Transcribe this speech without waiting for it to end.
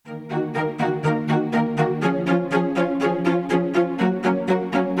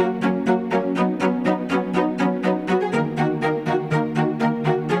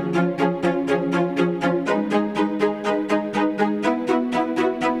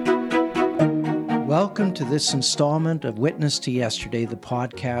Welcome to this installment of Witness to Yesterday, the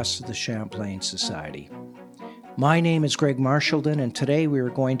podcast of the Champlain Society. My name is Greg Marchildon, and today we are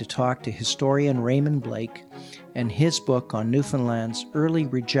going to talk to historian Raymond Blake and his book on Newfoundland's early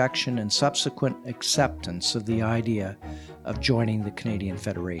rejection and subsequent acceptance of the idea of joining the Canadian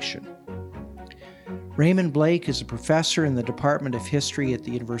Federation. Raymond Blake is a professor in the Department of History at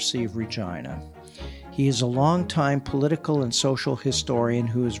the University of Regina. He is a longtime political and social historian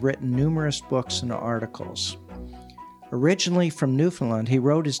who has written numerous books and articles. Originally from Newfoundland, he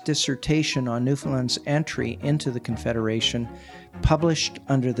wrote his dissertation on Newfoundland's entry into the Confederation, published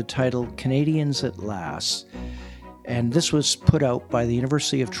under the title Canadians at Last, and this was put out by the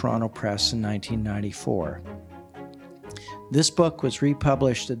University of Toronto Press in 1994. This book was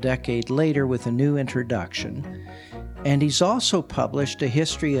republished a decade later with a new introduction, and he's also published a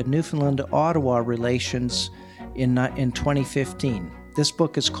history of Newfoundland-Ottawa relations in 2015. This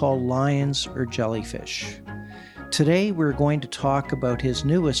book is called Lions or Jellyfish. Today we're going to talk about his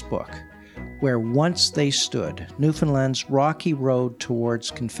newest book, Where Once They Stood, Newfoundland's Rocky Road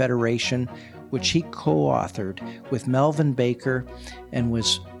Towards Confederation, which he co-authored with Melvin Baker and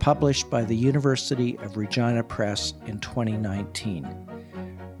was published by the University of Regina Press in 2019.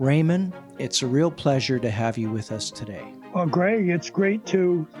 Raymond, it's a real pleasure to have you with us today. Well, Greg, it's great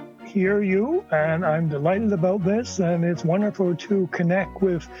to hear you, and I'm delighted about this, and it's wonderful to connect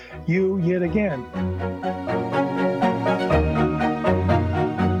with you yet again.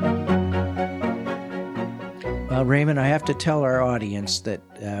 Well, Raymond, I have to tell our audience that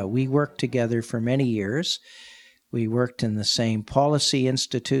we worked together for many years. We worked in the same policy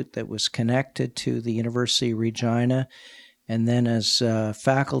institute that was connected to the University of Regina, and then as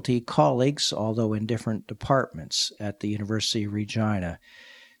faculty colleagues, although in different departments at the University of Regina.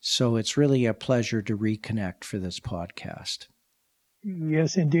 So it's really a pleasure to reconnect for this podcast.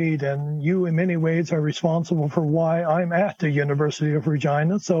 Yes, indeed. And you, in many ways, are responsible for why I'm at the University of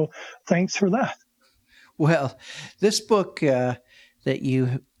Regina. So thanks for that. Well, this book that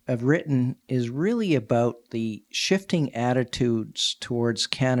you have written is really about the shifting attitudes towards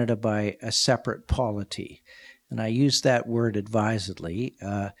Canada by a separate polity. And I use that word advisedly.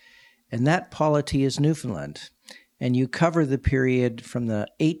 And that polity is Newfoundland. And you cover the period from the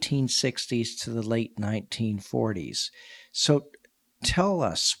 1860s to the late 1940s. So tell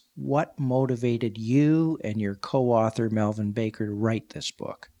us what motivated you and your co-author, Melvin Baker, to write this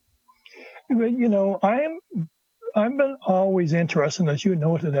book. You know, I've been always interested, as you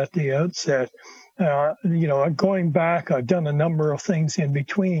noted at the outset. Going back, I've done a number of things in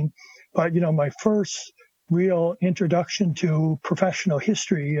between. But, my first real introduction to professional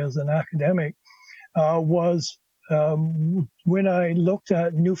history as an academic was when I looked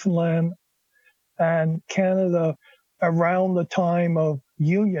at Newfoundland and Canada around the time of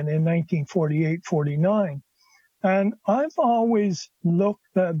Union in 1948-49. And I've always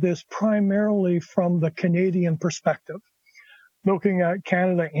looked at this primarily from the Canadian perspective, looking at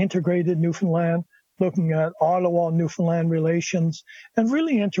Canada integrated Newfoundland, looking at Ottawa-Newfoundland relations, and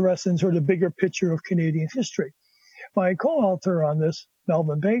really interested in sort of the bigger picture of Canadian history. My co-author on this,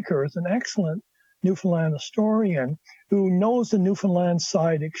 Melvin Baker, is an excellent Newfoundland historian who knows the Newfoundland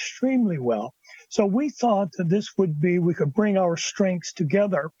side extremely well. So we thought that we could bring our strengths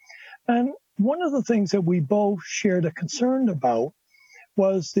together. And one of the things that we both shared a concern about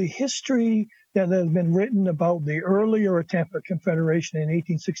was the history that had been written about the earlier attempt at Confederation in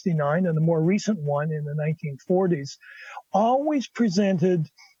 1869 and the more recent one in the 1940s, always presented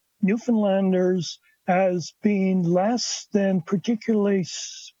Newfoundlanders as being less than particularly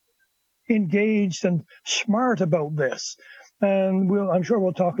engaged and smart about this. And I'm sure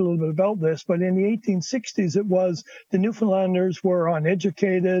we'll talk a little bit about this, but in the 1860s, it was the Newfoundlanders were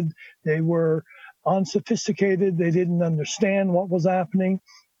uneducated, they were unsophisticated, they didn't understand what was happening.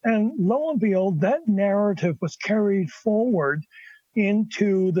 And lo and behold, that narrative was carried forward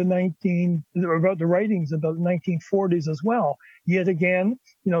into about the writings about the 1940s as well. Yet again,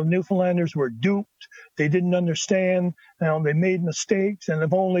 Newfoundlanders were duped. They didn't understand. They made mistakes. And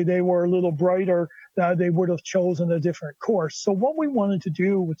if only they were a little brighter, they would have chosen a different course. So what we wanted to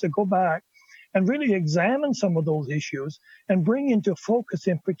do was to go back and really examine some of those issues and bring into focus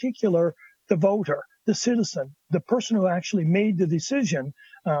in particular the voter, the citizen, the person who actually made the decision,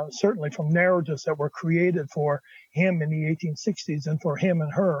 certainly from narratives that were created for him in the 1860s and for him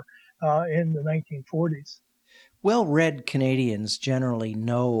and her in the 1940s. Well-read Canadians generally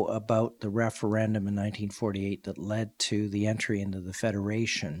know about the referendum in 1948 that led to the entry into the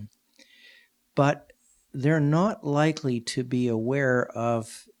Federation, but they're not likely to be aware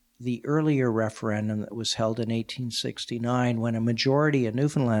of the earlier referendum that was held in 1869 when a majority of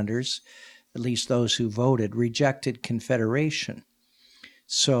Newfoundlanders at least those who voted, rejected Confederation.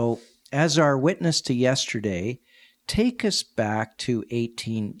 So, as our witness to yesterday, take us back to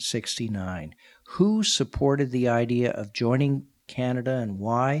 1869. Who supported the idea of joining Canada and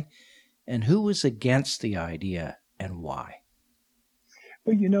why? And who was against the idea and why?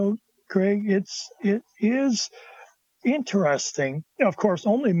 Well, Greg, it is interesting. Of course,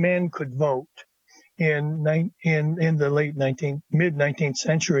 only men could vote in the mid 19th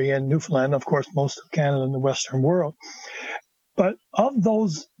century in Newfoundland, of course, most of Canada and the Western world. But of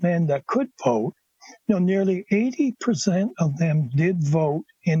those men that could vote, nearly 80% of them did vote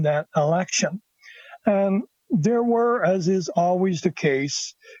in that election. And there were, as is always the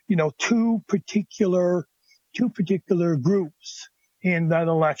case, two particular groups in that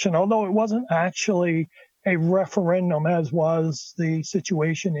election, although it wasn't actually a referendum, as was the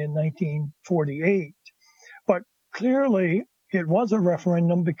situation in 1948. But clearly, it was a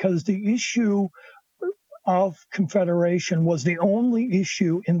referendum because the issue of Confederation was the only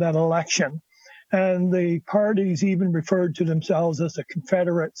issue in that election. And the parties even referred to themselves as the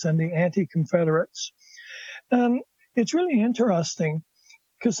Confederates and the Anti-Confederates. And it's really interesting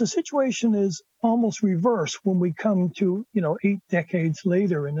because the situation is almost reversed when we come to, 8 decades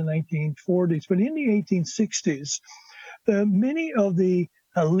later in the 1940s. But in the 1860s, many of the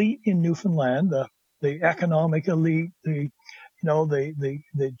elite in Newfoundland, the economic elite, the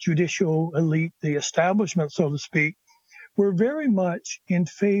judicial elite, the establishment, so to speak, were very much in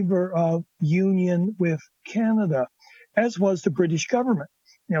favor of union with Canada, as was the British government.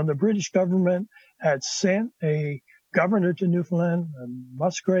 The British government had sent a governor to Newfoundland,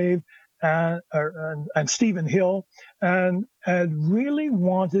 Musgrave, and Stephen Hill, and had really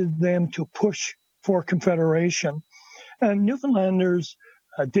wanted them to push for Confederation. And Newfoundlanders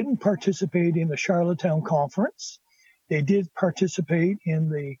didn't participate in the Charlottetown Conference. They did participate in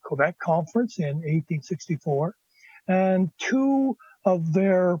the Quebec Conference in 1864, and two of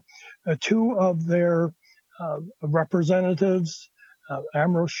their representatives,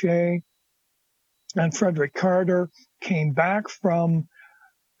 Amroche and Frederick Carter, came back from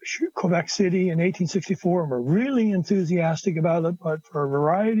Quebec City in 1864 and were really enthusiastic about it, but for a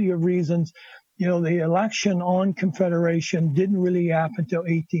variety of reasons, the election on Confederation didn't really happen until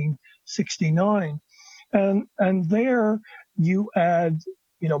 1869. And there you add,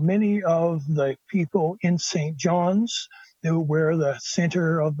 many of the people in St. John's, who were the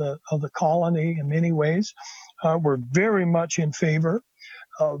center of the colony in many ways, were very much in favor.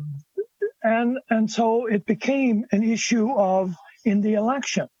 And so it became an issue in the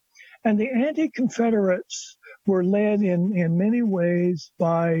election. And the anti-Confederates were led in many ways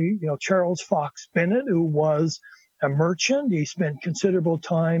by, Charles Fox Bennett, who was a merchant. He spent considerable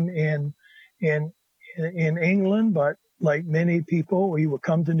time in England, but like many people, he would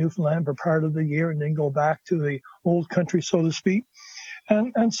come to Newfoundland for part of the year and then go back to the old country, so to speak.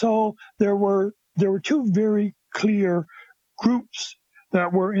 And so there were two very clear groups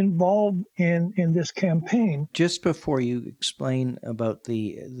that were involved in this campaign. Just before you explain about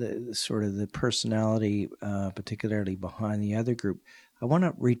the sort of the personality, particularly behind the other group, I want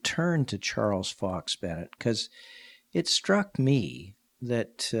to return to Charles Fox Bennett, because it struck me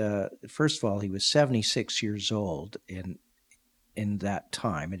that, first of all, he was 76 years old in that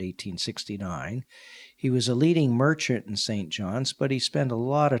time, at 1869. He was a leading merchant in St. John's, but he spent a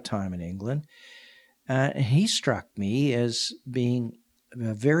lot of time in England. And he struck me as being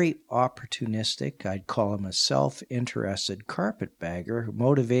very opportunistic. I'd call him a self-interested carpetbagger,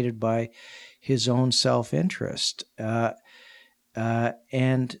 motivated by his own self-interest.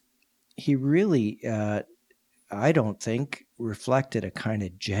 And he really, I don't think, reflected a kind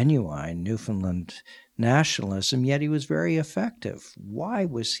of genuine Newfoundland nationalism, yet he was very effective. Why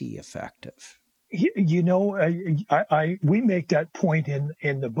was he effective? We make that point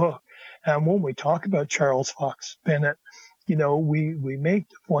in the book. And when we talk about Charles Fox Bennett, we make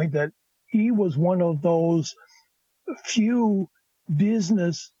the point that he was one of those few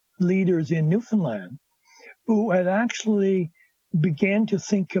business leaders in Newfoundland who had actually began to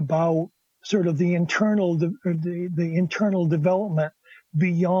think about sort of the internal development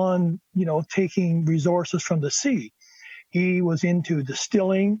beyond, taking resources from the sea. He was into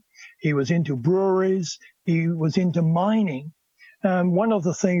distilling, he was into breweries, he was into mining. And one of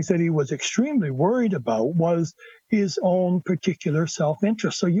the things that he was extremely worried about was his own particular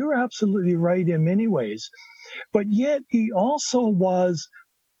self-interest. So you're absolutely right in many ways. But yet he also was,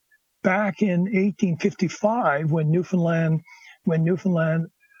 back in 1855, when Newfoundland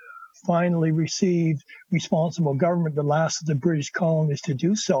finally received responsible government, the last of the British colonies to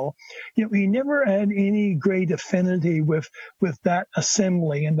do so, he never had any great affinity with that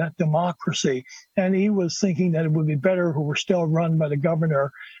assembly and that democracy. And he was thinking that it would be better if it were still run by the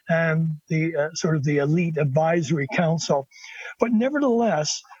governor and the sort of the elite advisory council. But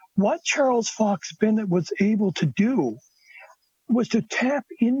nevertheless, what Charles Fox Bennett was able to do was to tap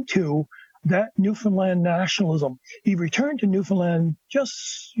into that Newfoundland nationalism. He returned to Newfoundland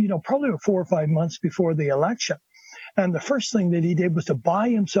just, probably 4 or 5 months before the election. And the first thing that he did was to buy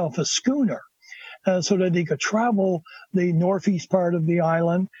himself a schooner so that he could travel the northeast part of the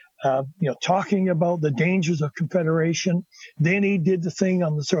island, talking about the dangers of Confederation. Then he did the thing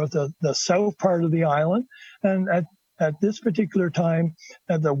on the sort of the south part of the island. And at this particular time,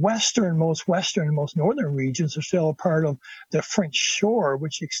 the westernmost northern regions are still a part of the French shore,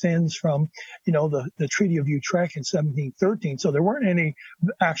 which extends from, the Treaty of Utrecht in 1713. So there weren't any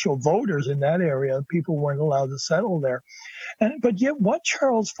actual voters in that area. People weren't allowed to settle there. But yet what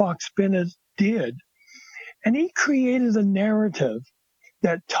Charles Fox Bennett did, and he created a narrative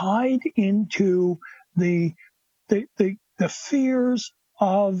that tied into the fears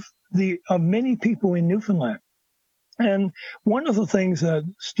of many people in Newfoundland. And one of the things that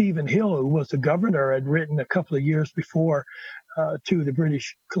Stephen Hill, who was the governor, had written a couple of years before to the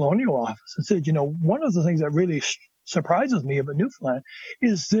British Colonial Office, and said, one of the things that really surprises me about Newfoundland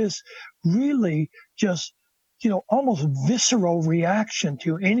is this really just, almost visceral reaction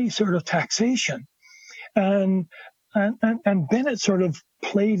to any sort of taxation. And Bennett sort of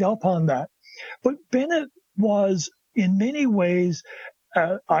played up on that. But Bennett was, in many ways,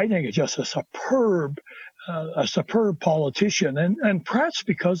 I think, just a superb politician. And perhaps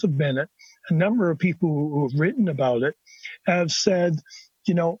because of Bennett, a number of people who have written about it have said,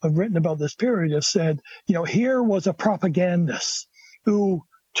 have written about this period, have said, here was a propagandist who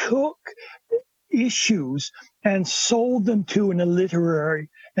took issues and sold them to an illiterate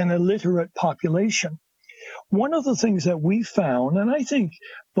population. One of the things that we found, and I think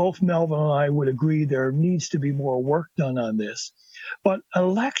both Melvin and I would agree there needs to be more work done on this, but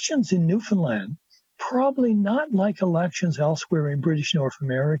elections in Newfoundland, probably not like elections elsewhere in British North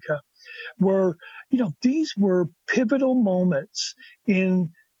America, were, these were pivotal moments in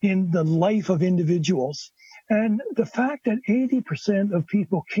the life of individuals. And the fact that 80% of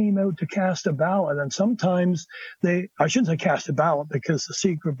people came out to cast a ballot, and sometimes I shouldn't say cast a ballot because the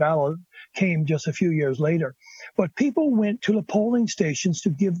secret ballot came just a few years later, but people went to the polling stations to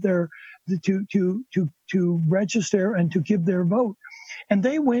give to register and to give their vote. And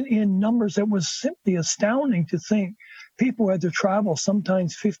they went in numbers that was simply astounding to think. People had to travel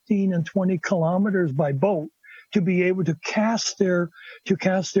sometimes 15 and 20 kilometers by boat to be able to cast their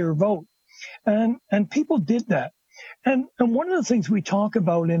vote. And people did that. And one of the things we talk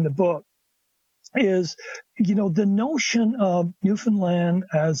about in the book is, the notion of Newfoundland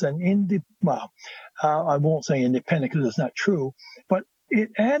as an I won't say independent because it's not true, but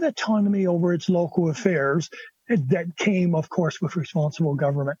it had autonomy over its local affairs that came, of course, with responsible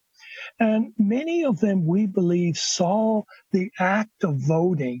government. And many of them, we believe, saw the act of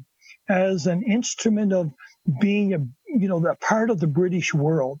voting as an instrument of being a part of the British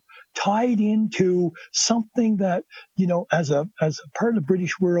world, tied into something that, as a part of the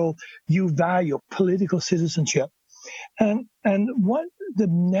British world, you value political citizenship. And what the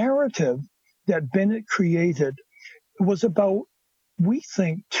narrative that Bennett created was about, we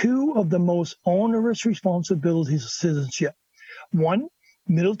think, two of the most onerous responsibilities of citizenship. One,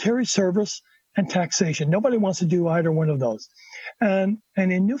 military service and taxation. Nobody wants to do either one of those. And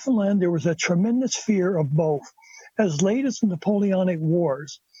in Newfoundland, there was a tremendous fear of both. As late as the Napoleonic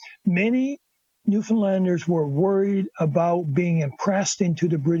Wars, many Newfoundlanders were worried about being impressed into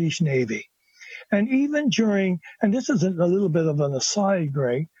the British Navy. And even during, and this is a little bit of an aside,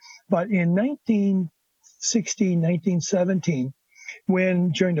 Greg, but in 1916, 1917,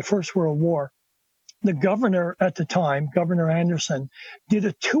 when during the First World War, the governor at the time, Governor Anderson, did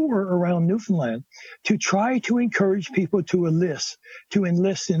a tour around Newfoundland to try to encourage people to enlist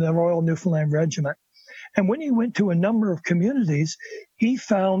in the Royal Newfoundland Regiment. And when he went to a number of communities, he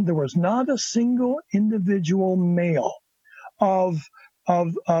found there was not a single individual male of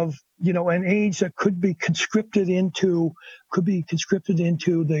an age that could be conscripted into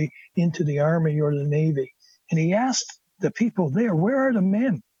the Army or the Navy. And he asked the people there, where are the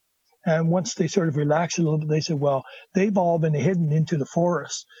men? And once they sort of relaxed a little bit, they said, well, they've all been hidden into the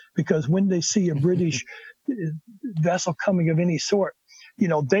forest, because when they see a British vessel coming of any sort,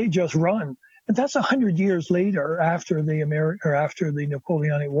 they just run. And that's 100 years later, after the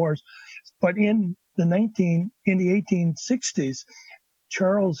Napoleonic Wars. But in the 1860s,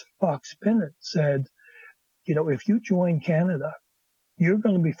 Charles Fox Bennett said, if you join Canada, you're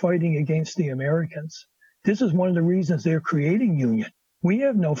going to be fighting against the Americans. This is one of the reasons they're creating union. We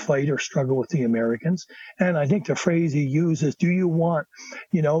have no fight or struggle with the Americans. And I think the phrase he uses, do you want,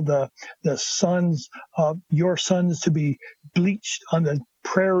 the sons of your sons to be bleached on the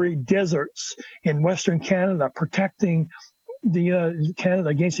prairie deserts in Western Canada, protecting Canada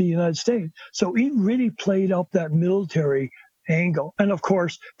against the United States? So he really played up that military angle. And of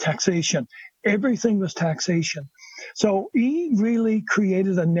course, taxation. Everything was taxation. So he really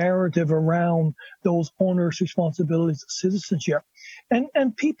created a narrative around those onerous responsibilities of citizenship.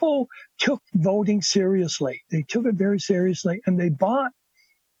 And people took voting seriously. They took it very seriously, and he bought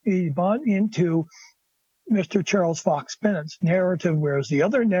into Mr. Charles Fox Bennett's narrative, whereas the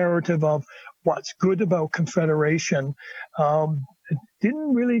other narrative of what's good about Confederation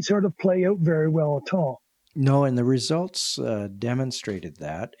didn't really sort of play out very well at all. No, and the results demonstrated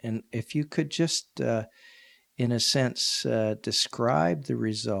that. And if you could just, in a sense, describe the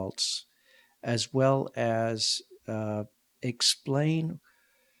results as well as explain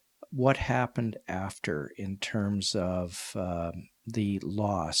what happened after in terms of the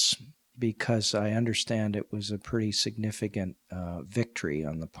loss, because I understand it was a pretty significant victory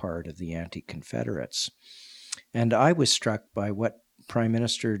on the part of the anti-Confederates. And I was struck by what Prime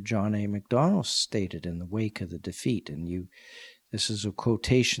Minister John A. Macdonald stated in the wake of the defeat. And this is a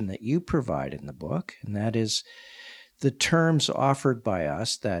quotation that you provide in the book, and that is, the terms offered by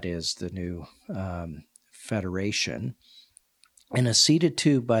us, that is the new federation, and acceded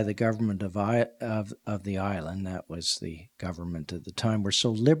to by the government of the island, that was the government at the time, were so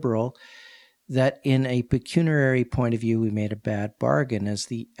liberal that in a pecuniary point of view we made a bad bargain, as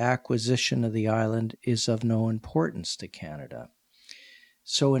the acquisition of the island is of no importance to Canada.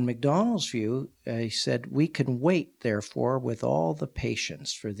 So in Macdonald's view, he said, we can wait, therefore, with all the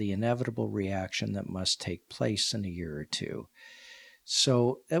patience for the inevitable reaction that must take place in a year or two.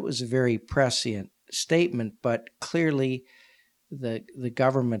 So that was a very prescient statement, but clearly the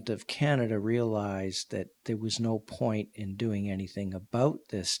government of Canada realized that there was no point in doing anything about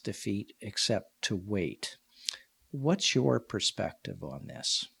this defeat except to wait. What's your perspective on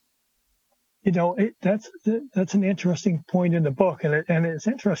this? That's an interesting point in the book, and it's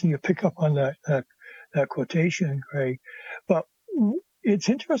interesting you pick up on that quotation, Greg. But it's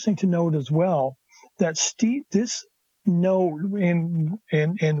interesting to note as well that this note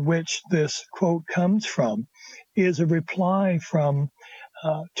in which this quote comes from is a reply from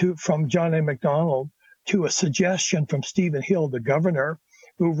John A. Macdonald to a suggestion from Stephen Hill, the governor,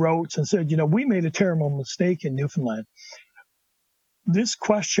 who wrote and said, we made a terrible mistake in Newfoundland. This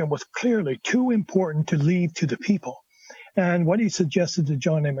question was clearly too important to leave to the people. And what he suggested to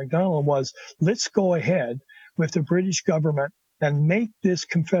John A. Macdonald was, let's go ahead with the British government and make this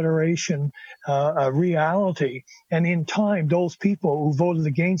confederation a reality. And in time, those people who voted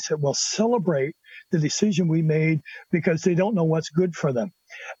against it will celebrate the decision we made because they don't know what's good for them.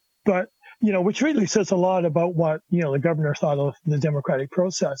 But, which really says a lot about what, the governor thought of the democratic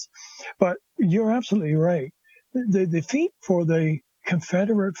process. But you're absolutely right. The defeat for the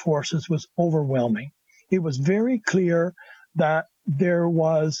Confederate forces was overwhelming. It was very clear that there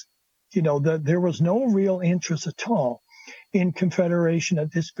was no real interest at all in Confederation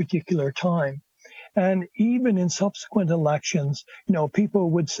at this particular time. And even in subsequent elections,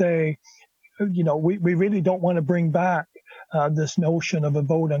 people would say, we really don't want to bring back this notion of a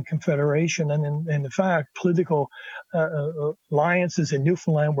vote on Confederation. And in fact, political alliances in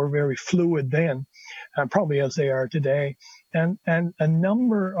Newfoundland were very fluid then, probably as they are today. And a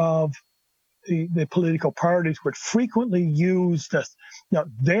number of the political parties would frequently use this.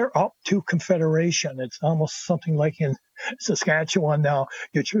 They're up to Confederation. It's almost something like in Saskatchewan now.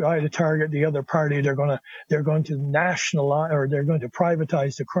 You try to target the other party, they're going to nationalize, or they're going to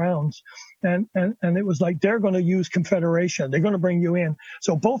privatize the crowns. And it was like, they're going to use Confederation. They're going to bring you in.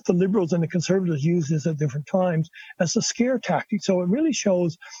 So both the Liberals and the Conservatives used this at different times as a scare tactic. So it really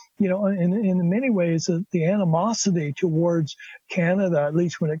shows, in many ways, the animosity towards Canada, at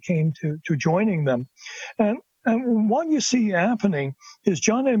least when it came to joining them. And what you see happening is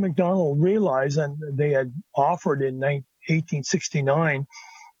John A. Macdonald realized, and they had offered in 1869,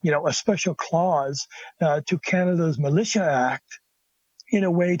 a special clause to Canada's Militia Act in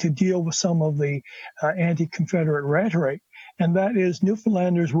a way to deal with some of the anti-Confederate rhetoric. And that is,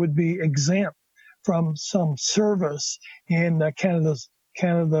 Newfoundlanders would be exempt from some service in Canada's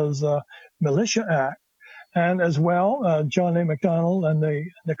Militia Act. And as well, John A. Macdonald and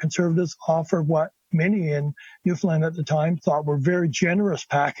the Conservatives offered what many in Newfoundland at the time thought were very generous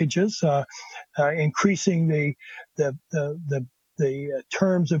packages, increasing the the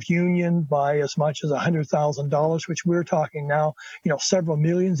terms of union by as much as $100,000, which we're talking now, several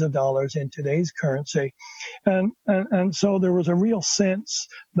millions of dollars in today's currency. And so there was a real sense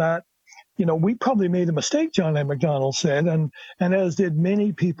that, we probably made a mistake, John A. Macdonald said, and as did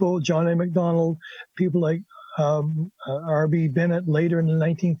many people, John A. Macdonald, people like R.B. Bennett later in the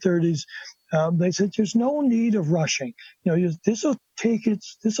 1930s. They said there's no need of rushing. This will take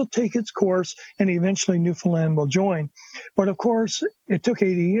its course, and eventually Newfoundland will join. But of course, it took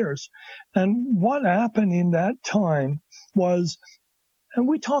 80 years. And what happened in that time was, and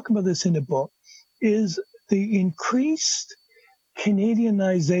we talk about this in the book, is the increased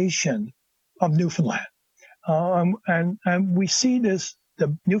Canadianization of Newfoundland. And we see this.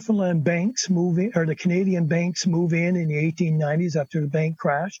 The Newfoundland banks moving, or the Canadian banks move in the 1890s after the bank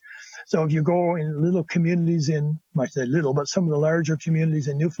crash. So if you go in little communities I say little, but some of the larger communities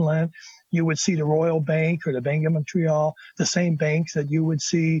in Newfoundland, you would see the Royal Bank or the Bank of Montreal, the same banks that you would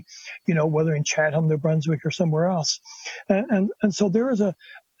see, whether in Chatham, New Brunswick, or somewhere else. And so there is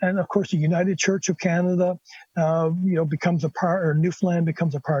and of course the United Church of Canada, becomes a part, or Newfoundland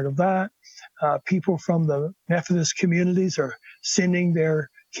becomes a part of that. People from the Methodist communities are sending their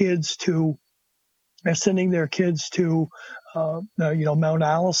kids to Mount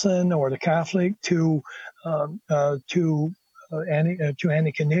Allison, or the Catholic to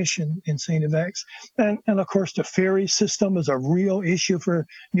Antigonish in St. Yves. And of course, the ferry system is a real issue for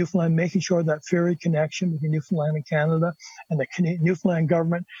Newfoundland, making sure that ferry connection between Newfoundland and Canada. And the Newfoundland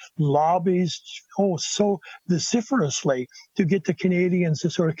government lobbies so vociferously to get the Canadians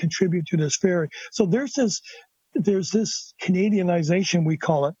to sort of contribute to this ferry. So there's this Canadianization, we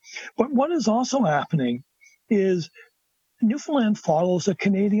call it. But what is also happening is Newfoundland follows a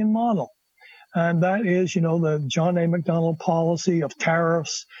Canadian model. And that is, the John A. Macdonald policy of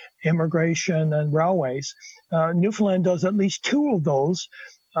tariffs, immigration, and railways. Newfoundland does at least two of those.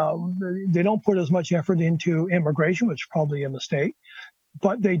 They don't put as much effort into immigration, which is probably a mistake,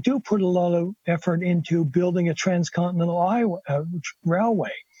 but they do put a lot of effort into building a transcontinental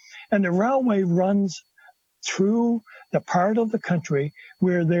railway. And the railway runs through the part of the country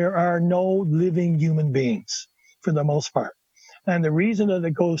where there are no living human beings, for the most part. And the reason that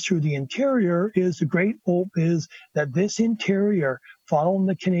it goes through the interior is the great hope is that this interior, following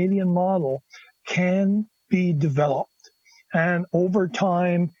the Canadian model, can be developed. And over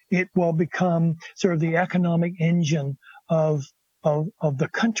time, it will become sort of the economic engine of the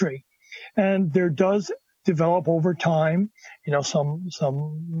country. And there does develop over time, some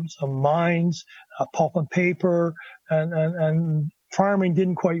mines, pulp and paper, and farming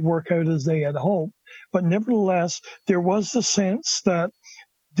didn't quite work out as they had hoped. But nevertheless, there was the sense that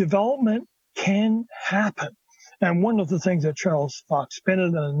development can happen. And one of the things that Charles Fox Bennett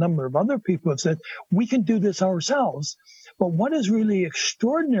and a number of other people have said, we can do this ourselves. But what is really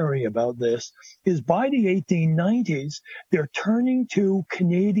extraordinary about this is by the 1890s, they're turning to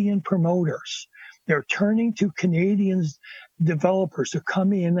Canadian promoters. They're turning to Canadian developers to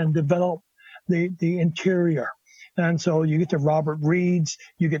come in and develop the interior. And so you get the Robert Reeds,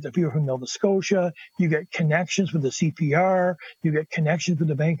 you get the people from Nova Scotia, you get connections with the CPR, you get connections with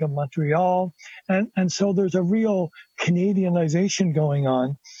the Bank of Montreal. And so there's a real Canadianization going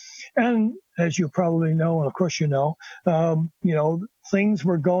on. And as you probably know, and of course things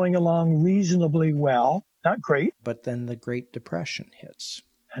were going along reasonably well, not great. But then the Great Depression hits.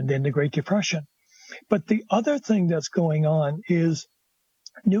 And then the Great Depression. But the other thing that's going on is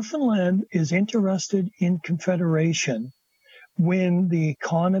Newfoundland is interested in Confederation when the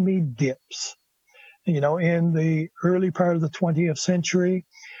economy dips. In the early part of the 20th century,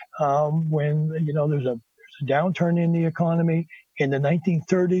 when, there's a downturn in the economy. In the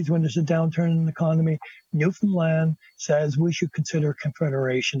 1930s, when there's a downturn in the economy, Newfoundland says we should consider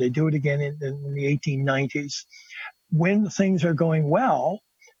Confederation. They do it again in the 1890s. When things are going well,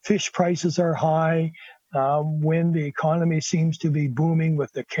 fish prices are high. When the economy seems to be booming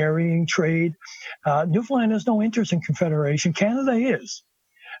with the carrying trade, Newfoundland has no interest in Confederation. Canada is,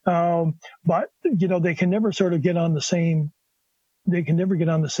 but they can never sort of get on the same. They can never get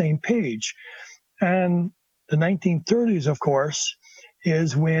on the same page. And the 1930s, of course,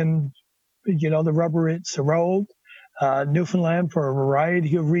 is when the rubber hits the road. Newfoundland, for a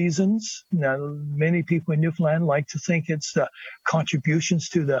variety of reasons. Now, many people in Newfoundland like to think it's the contributions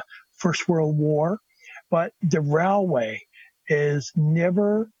to the First World War. But the railway is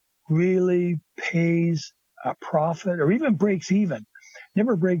never really pays a profit or even breaks even,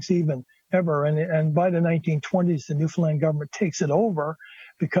 never breaks even ever. And by the 1920s, the Newfoundland government takes it over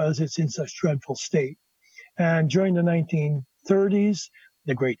because it's in such dreadful state. And during the 1930s,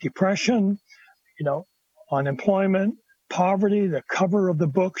 the Great Depression, unemployment, poverty. The cover of the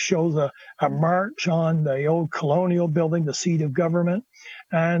book shows a march on the old colonial building, the seat of government,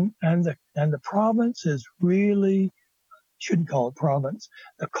 and the province is really, shouldn't call it province.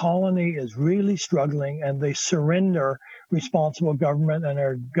 The colony is really struggling, and they surrender responsible government and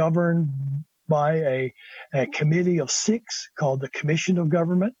are governed by a committee of 6 called the Commission of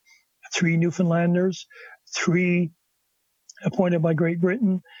Government, 3 Newfoundlanders, 3 appointed by Great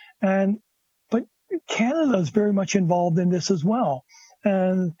Britain, but Canada is very much involved in this as well.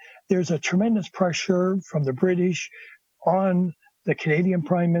 And there's a tremendous pressure from the British on the Canadian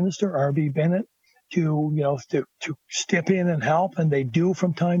Prime Minister, R.B. Bennett, to step in and help, and they do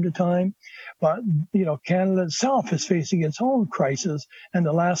from time to time. But, Canada itself is facing its own crisis, and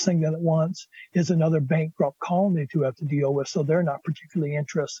the last thing that it wants is another bankrupt colony to have to deal with, so they're not particularly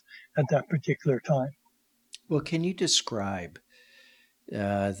interested at that particular time. Well, can you describe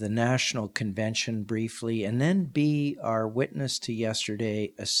the National Convention briefly, and then be our witness to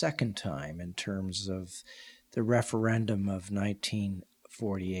yesterday a second time in terms of the referendum of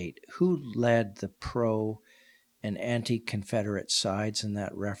 1948? Who led the pro and anti-Confederate sides in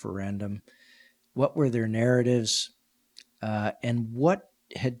that referendum? What were their narratives? And what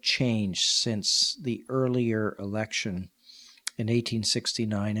had changed since the earlier election in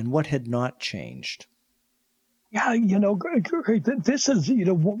 1869, and what had not changed? Yeah, this is,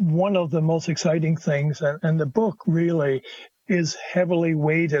 one of the most exciting things, and the book really is heavily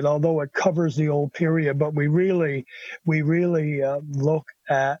weighted, although it covers the old period. But we really look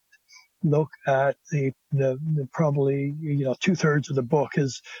at the probably 2/3 of the book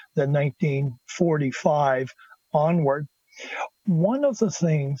is the 1945 onward. One of the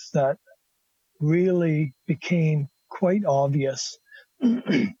things that really became quite obvious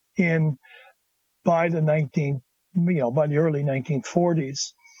by the early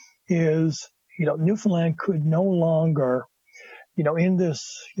 1940s is, Newfoundland could no longer, in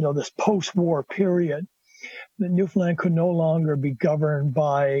this post-war period, Newfoundland could no longer be governed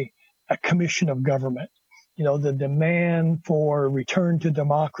by a commission of government. The demand for return to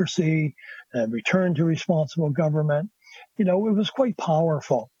democracy, return to responsible government, it was quite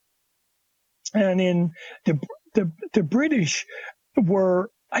powerful. And in the British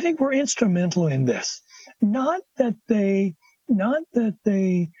were instrumental in this. Not that they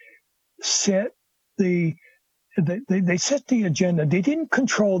set they set the agenda. They didn't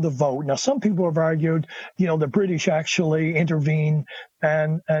control the vote. Now, some people have argued, the British actually intervened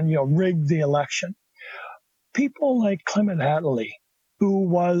and rigged the election. People like Clement Attlee, who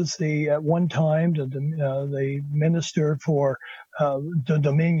was at one time the minister for the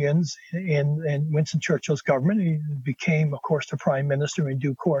Dominions in Winston Churchill's government. He became, of course, the prime minister in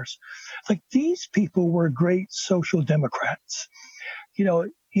due course. Like, these people were great social democrats.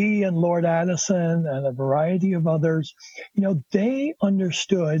 He and Lord Addison and a variety of others, they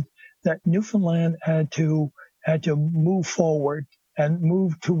understood that Newfoundland had to move forward and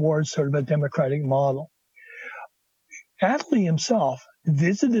move towards sort of a democratic model. Attlee himself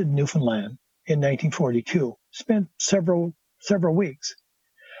visited Newfoundland in 1942, spent several weeks.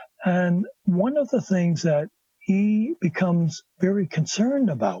 And one of the things that he becomes very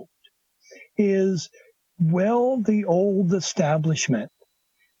concerned about is, will the old establishment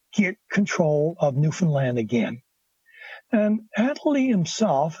get control of Newfoundland again? And Attlee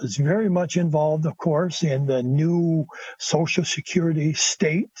himself is very much involved, of course, in the new Social Security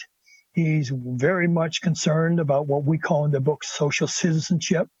state. He's very much concerned about what we call in the book social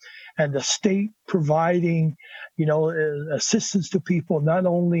citizenship, and the state providing, assistance to people not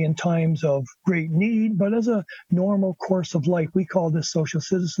only in times of great need, but as a normal course of life. We call this social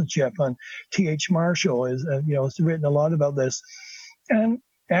citizenship, and T.H. Marshall has written a lot about this. And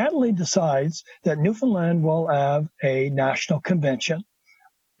Attlee decides that Newfoundland will have a national convention,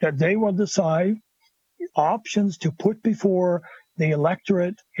 that they will decide options to put before the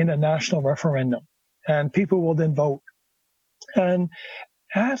electorate in a national referendum, and people will then vote. And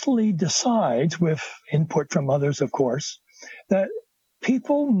Attlee decides, with input from others, of course, that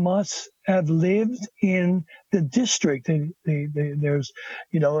people must have lived in the district. There's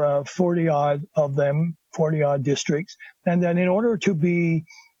 40 odd districts, and that in order to be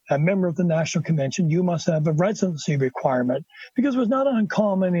a member of the National Convention, you must have a residency requirement, because it was not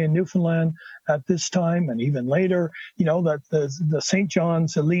uncommon in Newfoundland at this time and even later, that the St.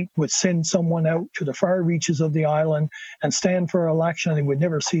 John's elite would send someone out to the far reaches of the island and stand for an election, and they would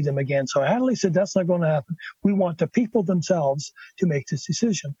never see them again. So Attlee said, that's not going to happen. We want the people themselves to make this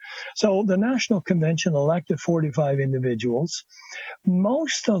decision. So the National Convention elected 45 individuals.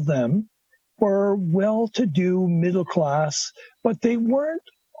 Most of them were well-to-do, middle class, but they weren't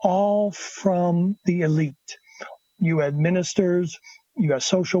all from the elite. You had ministers, you had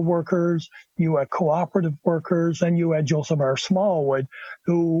social workers, you had cooperative workers, and you had Joseph R. Smallwood,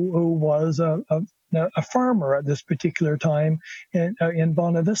 who was a farmer at this particular time in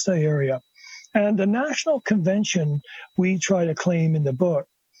Bonavista Vista area. And the National Convention we try to claim in the book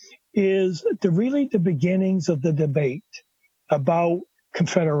is really the beginnings of the debate about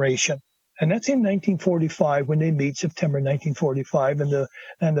Confederation. And that's in 1945 when they meet, September 1945,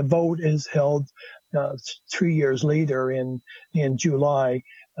 and the vote is held 3 years later in July,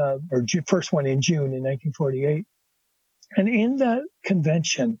 first one in June in 1948. And in that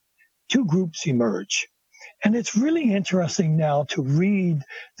convention, two groups emerge. And it's really interesting now to read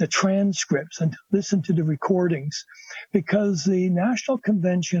the transcripts and to listen to the recordings, because the National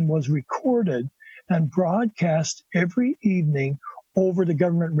Convention was recorded and broadcast every evening over the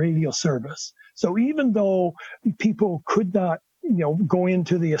government radio service. So even though people could not, go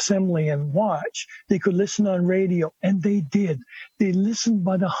into the assembly and watch, they could listen on radio, and they did. They listened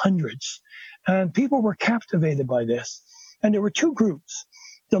by the hundreds, and people were captivated by this. And there were two groups.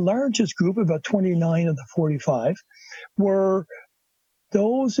 The largest group, about 29 of the 45, were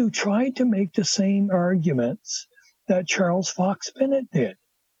those who tried to make the same arguments that Charles Fox Bennett did.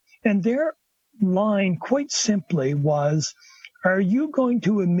 And their line, quite simply, was, are you going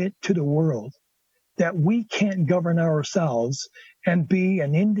to admit to the world that we can't govern ourselves and be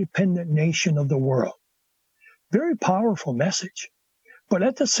an independent nation of the world? Very powerful message. But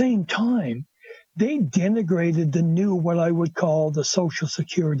at the same time, they denigrated the new, what I would call the Social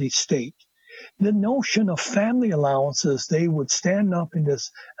Security state. The notion of family allowances, they would stand up in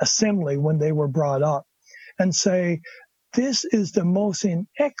this assembly when they were brought up and say, this is the most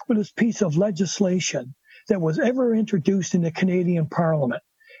inequitous piece of legislation that was ever introduced in the Canadian Parliament.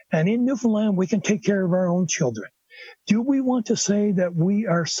 And in Newfoundland, we can take care of our own children. Do we want to say that we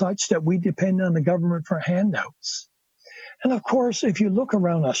are such that we depend on the government for handouts? And of course, if you look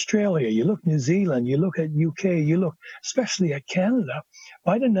around Australia, you look New Zealand, you look at UK, you look especially at Canada,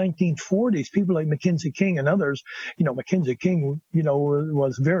 by the 1940s, people like Mackenzie King and others, Mackenzie King,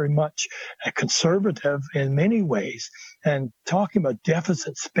 was very much a conservative in many ways, and talking about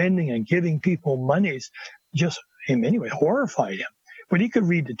deficit spending and giving people monies just in many ways horrified him. But he could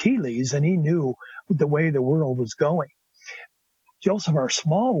read the tea leaves, and he knew the way the world was going. Joseph R.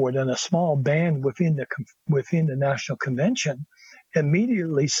 Smallwood and a small band within the National Convention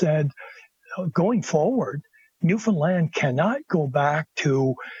immediately said, going forward, Newfoundland cannot go back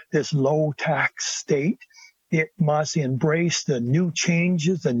to this low tax state. It must embrace the new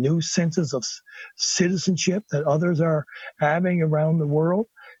changes, the new senses of citizenship that others are having around the world.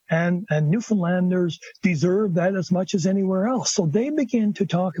 And Newfoundlanders deserve that as much as anywhere else. So they begin to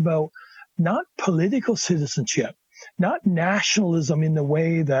talk about not political citizenship, not nationalism in the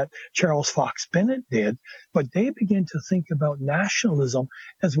way that Charles Fox Bennett did, but they begin to think about nationalism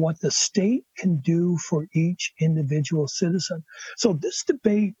as what the state can do for each individual citizen. So this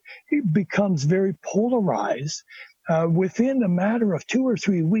debate becomes very polarized within a matter of 2 or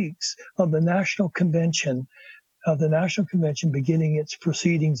 3 weeks of the National Convention beginning its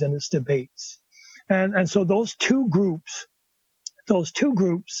proceedings and its debates. And so those two groups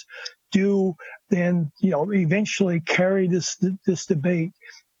do then, eventually carry this debate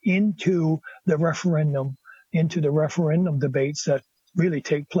into the referendum debates that really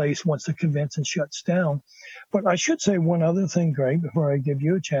take place once the convention shuts down. But I should say one other thing, Greg, before I give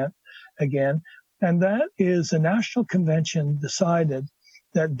you a chance again, and that is the National Convention decided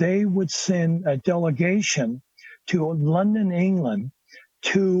that they would send a delegation to London, England,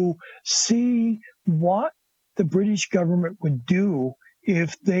 to see what the British government would do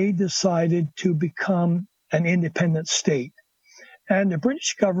if they decided to become an independent state. And the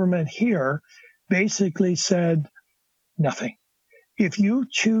British government here basically said nothing. If you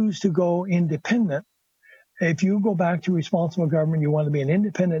choose to go independent, if you go back to responsible government, you want to be an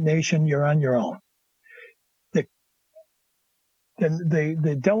independent nation, you're on your own.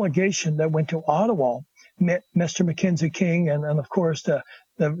 The delegation that went to Ottawa met Mr. Mackenzie King, and of course the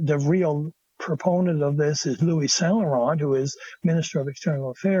real proponent of this is Louis Saint Laurent, who is Minister of External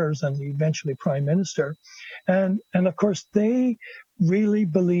Affairs and eventually Prime Minister. And of course, they really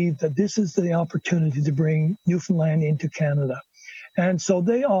believe that this is the opportunity to bring Newfoundland into Canada. And so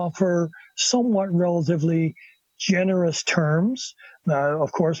they offer somewhat relatively generous terms.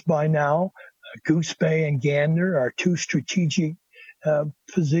 Of course, by now, Goose Bay and Gander are two strategic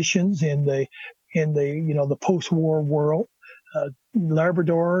positions in the post-war world.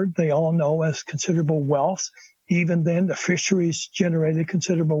 Labrador, they all know, has considerable wealth. Even then, the fisheries generated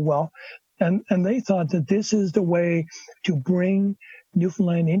considerable wealth. And they thought that this is the way to bring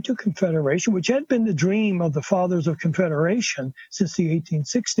Newfoundland into Confederation, which had been the dream of the fathers of Confederation since the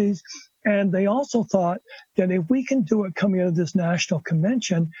 1860s. And they also thought that if we can do it coming out of this national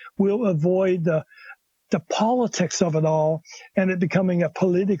convention, we'll avoid the politics of it all and it becoming a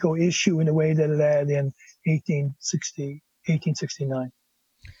political issue in a way that it had in 1869.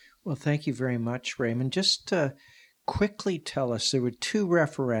 Well, thank you very much, Raymond. Just quickly tell us, there were two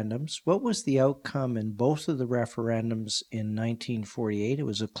referendums. What was the outcome in both of the referendums in 1948? It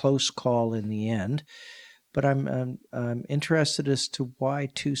was a close call in the end, but I'm interested as to why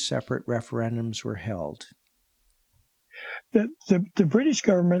two separate referendums were held. The British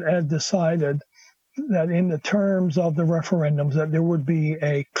government had decided that in the terms of the referendums that there would be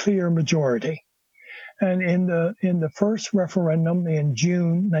a clear majority. And in the first referendum in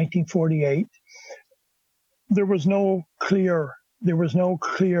June 1948, there was no clear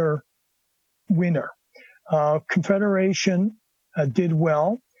winner. Confederation did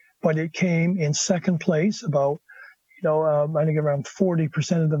well, but it came in second place, about I think around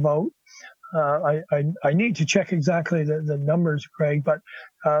 40% of the vote. I need to check exactly the numbers, Craig, but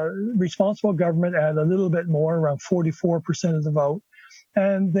Responsible Government had a little bit more, around 44% of the vote.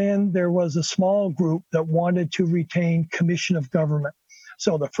 And then there was a small group that wanted to retain Commission of Government.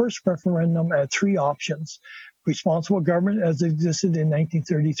 So the first referendum had three options: Responsible Government as it existed in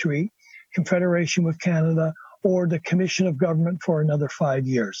 1933, Confederation with Canada, or the Commission of Government for another 5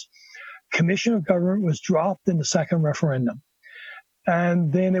 years. Commission of Government was dropped in the second referendum.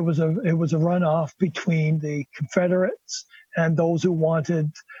 And then it was a runoff between the Confederates and those who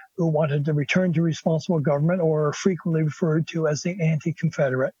wanted to return to responsible government, or are frequently referred to as the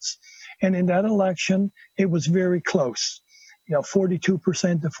anti-Confederates. And in that election, it was very close,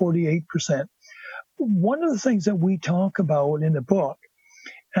 42% to 48%. One of the things that we talk about in the book,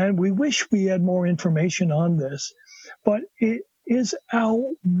 and we wish we had more information on this, but it is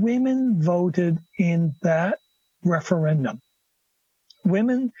how women voted in that referendum.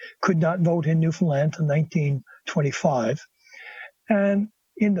 Women could not vote in Newfoundland until 1925. And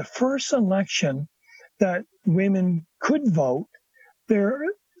in the first election that women could vote, there are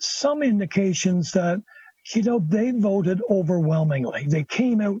some indications that, they voted overwhelmingly. They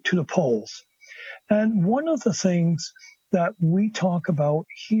came out to the polls. And one of the things that we talk about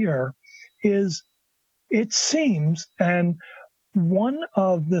here is, it seems, and one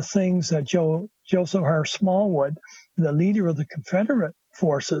of the things that Joseph R. Smallwood, the leader of the Confederate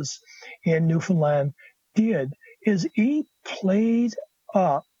forces in Newfoundland, did, is he played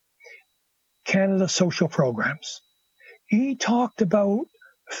up Canada's social programs. He talked about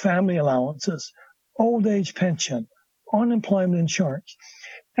family allowances, old age pension, unemployment insurance,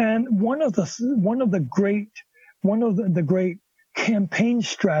 and one of the great campaign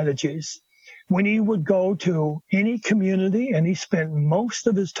strategies, when he would go to any community, and he spent most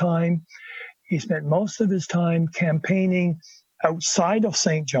of his time campaigning outside of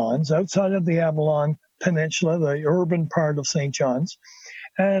St. John's, outside of the Avalon Peninsula, the urban part of St. John's.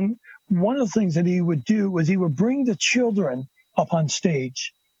 And one of the things that he would do was he would bring the children up on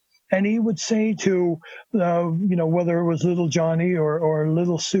stage, and he would say to, whether it was little Johnny or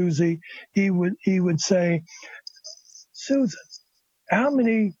little Susie, he would say, "Susan, how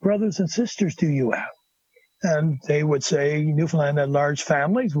many brothers and sisters do you have?" And they would say, "Newfoundland had large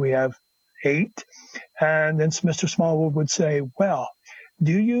families. We have 8. And then Mr. Smallwood would say, "Well,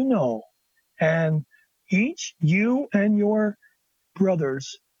 do you know, and each, you and your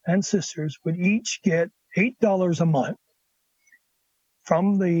brothers and sisters would each get $8 a month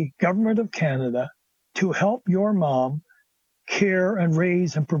from the government of Canada to help your mom care and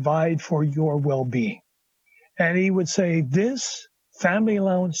raise and provide for your well-being." And he would say, "This family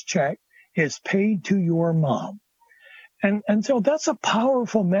allowance check is paid to your mom." And so that's a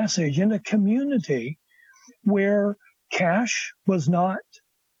powerful message in a community where cash was not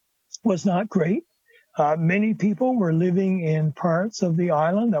great. Many people were living in parts of the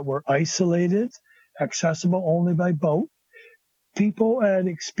island that were isolated, accessible only by boat. People had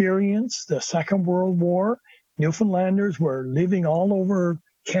experienced the Second World War. Newfoundlanders were living all over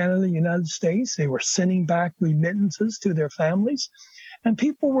Canada, United States. They were sending back remittances to their families. And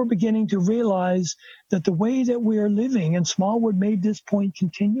people were beginning to realize that the way that we are living, and Smallwood made this point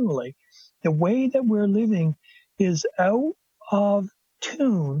continually, the way that we're living is out of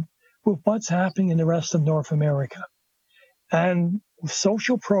tune with what's happening in the rest of North America. And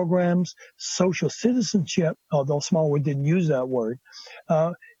social programs, social citizenship, although Smallwood didn't use that word,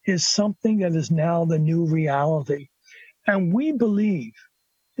 is something that is now the new reality. And we believe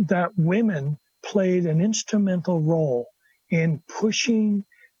that women played an instrumental role in pushing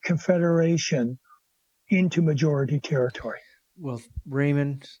Confederation into majority territory. Well,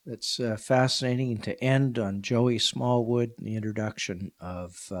 Raymond, it's fascinating to end on Joey Smallwood and the introduction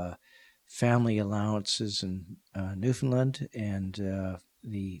of family allowances in Newfoundland and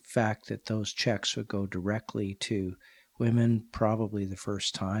the fact that those checks would go directly to women, probably the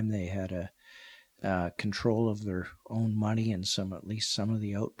first time they had a control of their own money and at least some of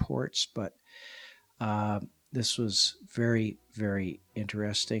the outports. But this was very, very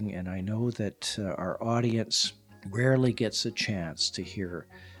interesting, and I know that our audience rarely gets a chance to hear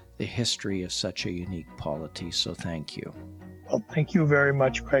the history of such a unique polity, so thank you. Well, thank you very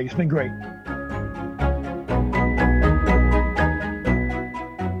much, Craig. It's been great.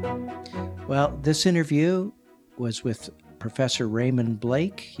 Well, this interview was with Professor Raymond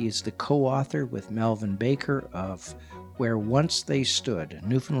Blake. He is the co-author with Melvin Baker of Where Once They Stood,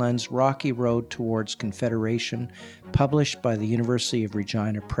 Newfoundland's Rocky Road Towards Confederation, published by the University of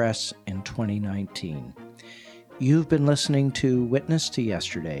Regina Press in 2019. You've been listening to Witness to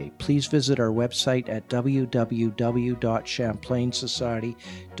Yesterday. Please visit our website at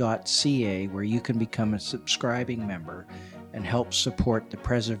www.champlainsociety.ca, where you can become a subscribing member and help support the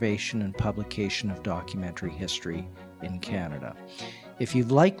preservation and publication of documentary history in Canada. If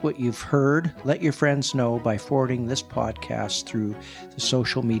you've liked what you've heard, let your friends know by forwarding this podcast through the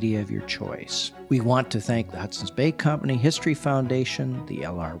social media of your choice. We want to thank the Hudson's Bay Company History Foundation, the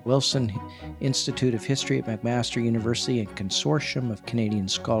L.R. Wilson Institute of History at McMaster University, and consortium of Canadian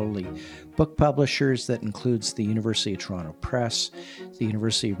scholarly book publishers that includes the University of Toronto Press, the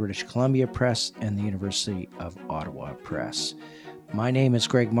University of British Columbia Press, and the University of Ottawa Press. My name is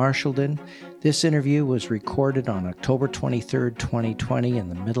Greg Marchildon. This interview was recorded on October 23, 2020, in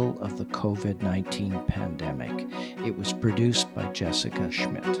the middle of the COVID-19 pandemic. It was produced by Jessica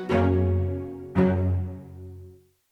Schmidt.